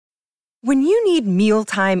When you need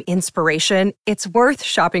mealtime inspiration, it's worth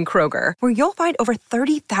shopping Kroger, where you'll find over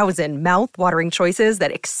 30,000 mouth-watering choices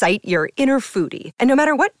that excite your inner foodie. And no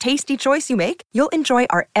matter what tasty choice you make, you'll enjoy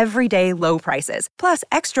our everyday low prices, plus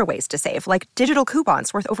extra ways to save, like digital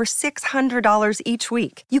coupons worth over $600 each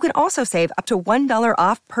week. You can also save up to $1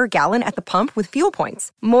 off per gallon at the pump with fuel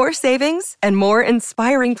points. More savings and more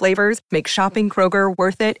inspiring flavors make shopping Kroger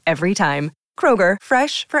worth it every time. Kroger,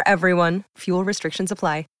 fresh for everyone. Fuel restrictions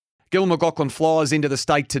apply. Gillon McLachlan flies into the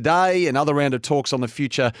state today, another round of talks on the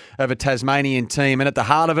future of a Tasmanian team. And at the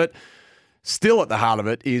heart of it, still at the heart of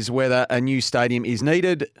it, is whether a new stadium is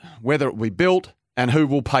needed, whether it will be built, and who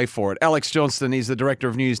will pay for it. Alex Johnston is the Director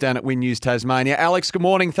of News down at Win News Tasmania. Alex, good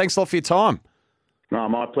morning. Thanks a lot for your time. No,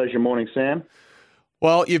 my pleasure. Morning, Sam.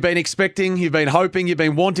 Well, you've been expecting, you've been hoping, you've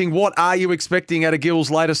been wanting. What are you expecting out of Gill's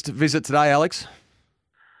latest visit today, Alex?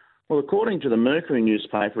 Well, according to the Mercury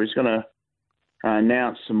newspaper, he's going to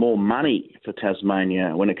announce some more money for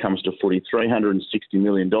Tasmania when it comes to footy, $360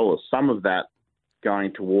 million. Some of that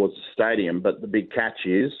going towards the stadium, but the big catch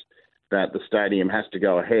is that the stadium has to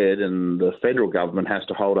go ahead and the federal government has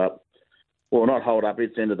to hold up, well, not hold up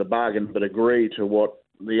its end of the bargain, but agree to what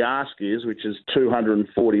the ask is, which is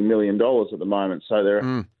 $240 million at the moment. So there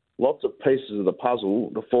are lots of pieces of the puzzle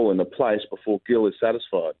to fall into place before Gill is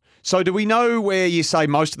satisfied. So do we know where you say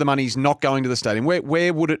most of the money is not going to the stadium?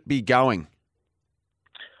 Where would it be going?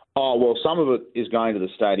 Oh, well, some of it is going to the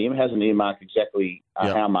stadium. It hasn't earmarked exactly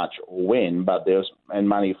how much or when, but there's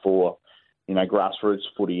money for, grassroots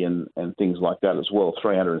footy and things like that as well.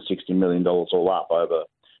 $360 million all up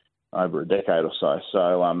over a decade or so.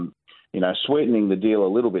 So, sweetening the deal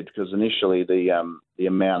a little bit, because initially the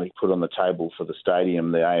amount he put on the table for the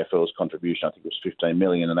stadium, the AFL's contribution, I think it was $15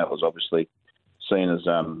 million, and that was obviously seen as,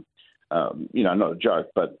 not a joke,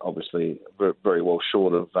 but obviously very, very well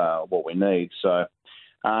short of what we need. So,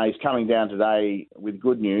 he's coming down today with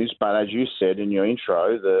good news, but as you said in your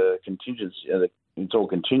intro, the contingency, it's all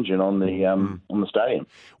contingent on the stadium.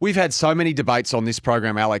 We've had so many debates on this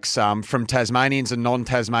program, Alex, from Tasmanians and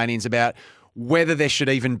non-Tasmanians about whether there should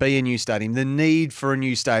even be a new stadium, the need for a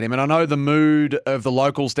new stadium. And I know the mood of the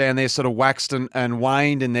locals down there sort of waxed and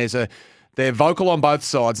waned, and they're vocal on both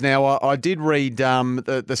sides. Now, I did read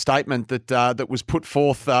the statement that was put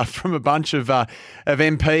forth from a bunch of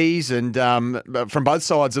MPs and from both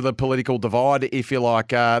sides of the political divide, if you like.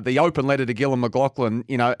 The open letter to Gillon McLachlan,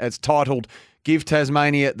 it's titled, "Give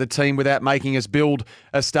Tasmania the team without making us build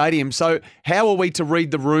a stadium." So how are we to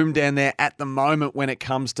read the room down there at the moment when it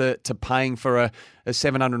comes to paying for a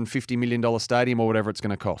 $750 million stadium or whatever it's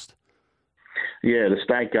going to cost? Yeah, the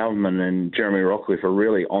state government and Jeremy Rockliff are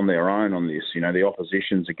really on their own on this. The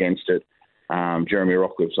opposition's against it. Jeremy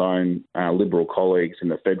Rockliff's own Liberal colleagues in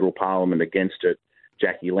the federal parliament against it.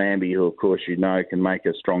 Jackie Lambie, who of course can make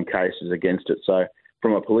a strong cases against it. So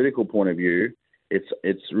from a political point of view,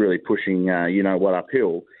 it's really pushing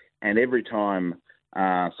uphill. And every time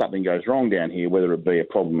something goes wrong down here, whether it be a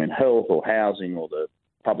problem in health or housing or the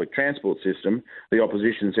public transport system, the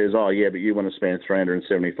opposition says, oh, yeah, but you want to spend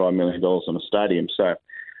 $375 million on a stadium. So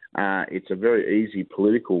it's a very easy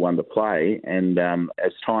political one to play. And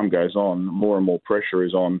as time goes on, more and more pressure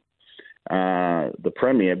is on the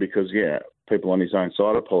Premier because, people on his own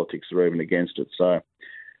side of politics are even against it. So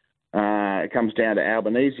it comes down to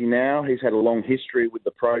Albanese now. He's had a long history with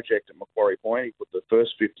the project at Macquarie Point. He put the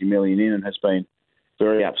first $50 million in and has been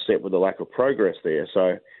very upset with the lack of progress there.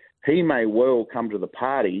 So he may well come to the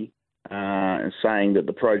party saying that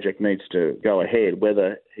the project needs to go ahead.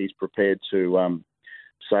 Whether he's prepared to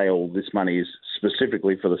say, this money is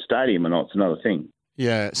specifically for the stadium or not, it's another thing.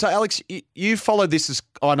 Yeah. So, Alex, you followed this,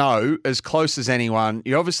 as close as anyone.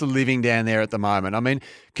 You're obviously living down there at the moment. I mean,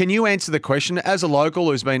 can you answer the question, as a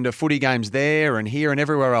local who's been to footy games there and here and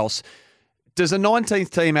everywhere else, does a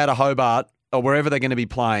 19th team out of Hobart or wherever they're going to be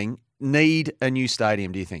playing need a new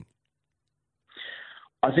stadium, do you think?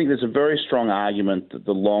 I think there's a very strong argument that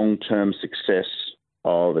the long-term success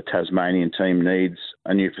of a Tasmanian team needs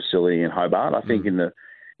a new facility in Hobart. I think in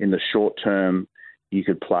the short term, you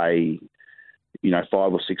could play,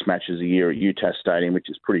 5 or 6 matches a year at UTAS Stadium, which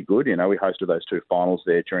is pretty good. We hosted those 2 finals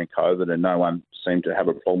there during COVID, and no one seemed to have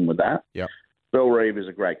a problem with that. Yep. Bellerive is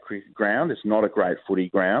a great cricket ground. It's not a great footy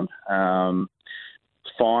ground.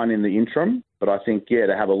 It's fine in the interim, but I think,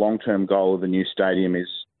 to have a long-term goal of a new stadium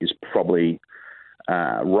is probably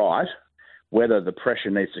right. Whether the pressure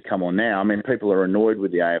needs to come on now, people are annoyed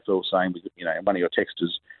with the AFL saying, one of your texters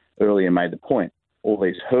earlier made the point, all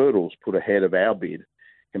these hurdles put ahead of our bid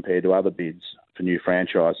compared to other bids for new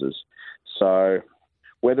franchises. So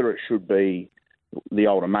whether it should be the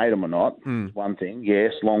ultimatum or not is one thing.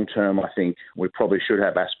 Yes, long term, I think we probably should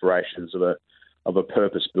have aspirations of a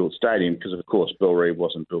purpose-built stadium because, of course, Bellerive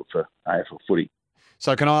wasn't built for AFL footy.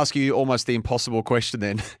 So can I ask you almost the impossible question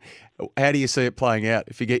then? How do you see it playing out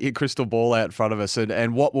if you get your crystal ball out in front of us?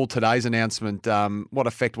 And what will today's announcement, what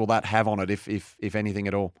effect will that have on it, if anything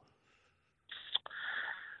at all?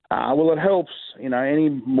 Well, it helps. Any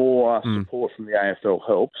more support from the AFL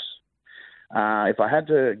helps. If I had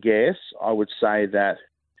to guess, I would say that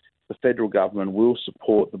the federal government will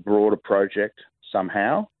support the broader project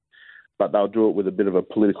somehow, but they'll do it with a bit of a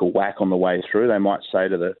political whack on the way through. They might say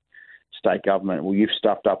to the state government, well, you've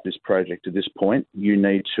stuffed up this project to this point. You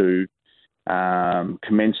need to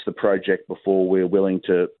commence the project before we're willing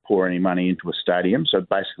to pour any money into a stadium. So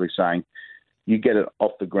basically saying, you get it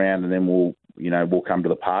off the ground and then we'll come to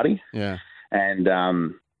the party. Yeah. And,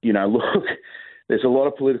 look, there's a lot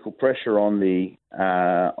of political pressure on the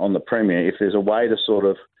Premier. If there's a way to sort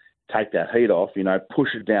of take that heat off, push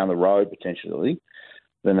it down the road potentially,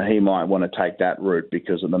 then he might want to take that route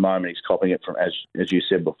because at the moment he's copying it from, as you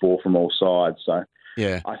said before, from all sides. So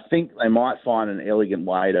yeah, I think they might find an elegant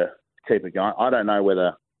way to keep it going. I don't know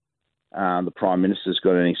whether the Prime Minister's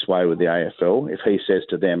got any sway with the AFL. If he says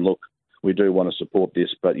to them, look, we do want to support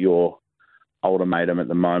this, but your ultimatum at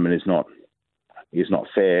the moment is not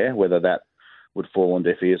fair, whether that would fall on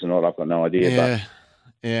deaf ears or not, I've got no idea. Yeah.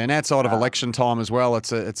 Yeah, and outside of election time as well,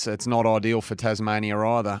 it's not ideal for Tasmania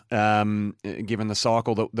either, given the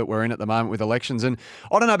cycle that we're in at the moment with elections. And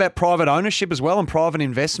I don't know about private ownership as well, and private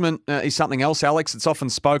investment is something else, Alex. It's often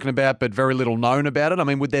spoken about, but very little known about it. I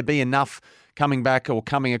mean, would there be enough coming back or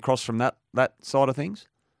coming across from that side of things?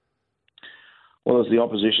 Well, as the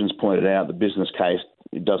opposition's pointed out, the business case,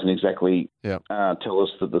 it doesn't exactly tell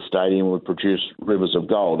us that the stadium would produce rivers of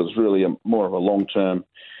gold. It's really more of a long-term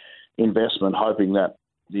investment, hoping that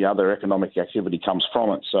the other economic activity comes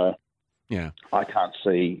from it. So yeah, I can't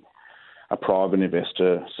see a private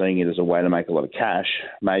investor seeing it as a way to make a lot of cash.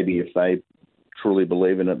 Maybe if they truly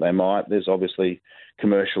believe in it, they might. There's obviously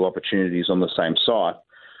commercial opportunities on the same site.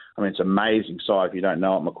 I mean, it's an amazing site. If you don't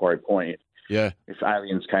know it, Macquarie Point, if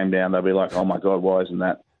aliens came down, they'd be like, oh my God, why isn't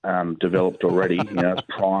that developed already? It's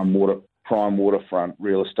prime waterfront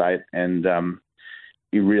real estate, and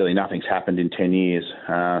nothing's happened in 10 years.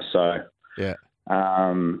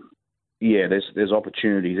 There's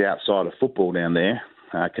opportunities outside of football down there,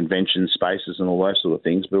 convention spaces and all those sort of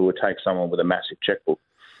things, but it would take someone with a massive checkbook.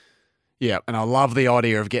 Yeah, and I love the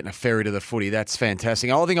idea of getting a ferry to the footy. That's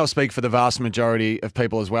fantastic. I think I'll speak for the vast majority of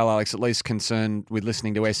people as well, Alex, at least concerned with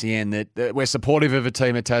listening to SEN, that we're supportive of a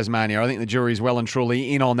team at Tasmania. I think the jury's well and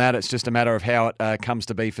truly in on that. It's just a matter of how it comes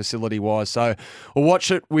to be facility-wise. So we'll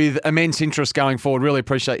watch it with immense interest going forward. Really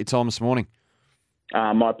appreciate your time this morning.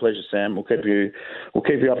 My pleasure, Sam. We'll keep you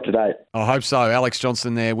up to date. I hope so. Alex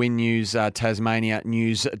Johnston there, Win News Tasmania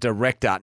News Director.